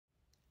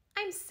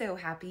am so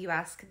happy you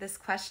asked this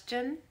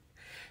question.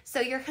 So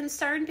you're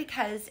concerned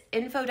because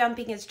info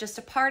dumping is just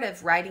a part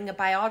of writing a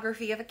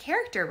biography of a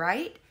character,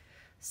 right?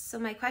 So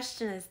my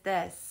question is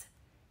this: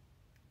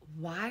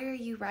 why are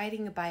you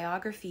writing a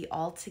biography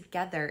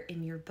altogether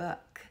in your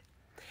book?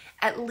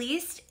 At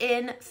least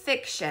in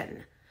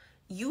fiction,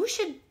 you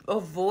should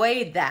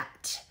avoid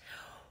that.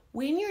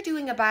 When you're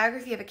doing a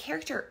biography of a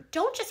character,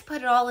 don't just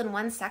put it all in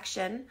one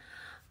section.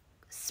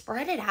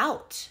 Spread it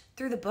out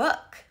through the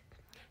book.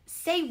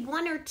 Say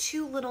one or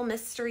two little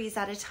mysteries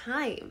at a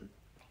time.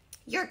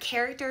 Your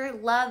character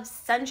loves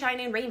sunshine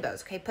and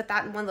rainbows. Okay, put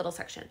that in one little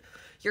section.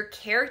 Your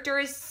character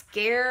is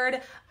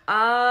scared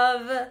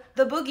of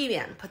the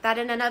boogeyman. Put that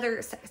in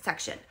another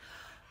section.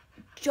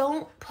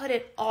 Don't put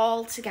it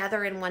all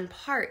together in one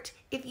part.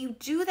 If you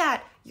do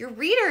that, your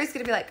reader is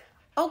going to be like,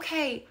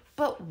 okay,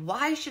 but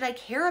why should I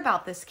care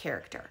about this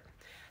character?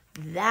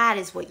 That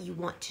is what you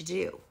want to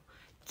do.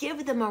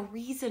 Give them a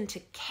reason to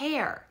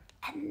care,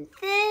 and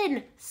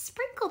then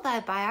sprinkle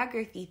that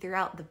biography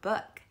throughout the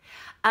book.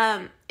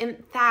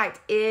 In fact,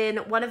 in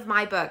one of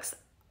my books,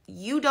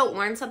 you don't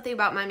learn something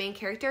about my main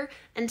character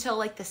until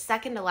like the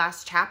second to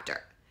last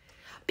chapter,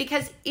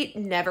 because it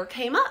never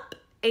came up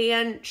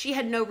and she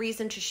had no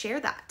reason to share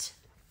that.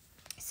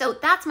 So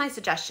that's my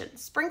suggestion.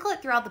 Sprinkle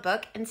it throughout the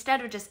book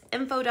instead of just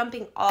info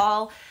dumping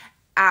all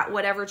at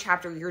whatever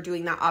chapter you're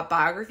doing that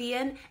biography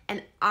in.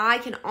 And I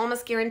can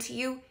almost guarantee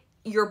you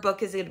your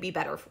book is going to be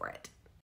better for it.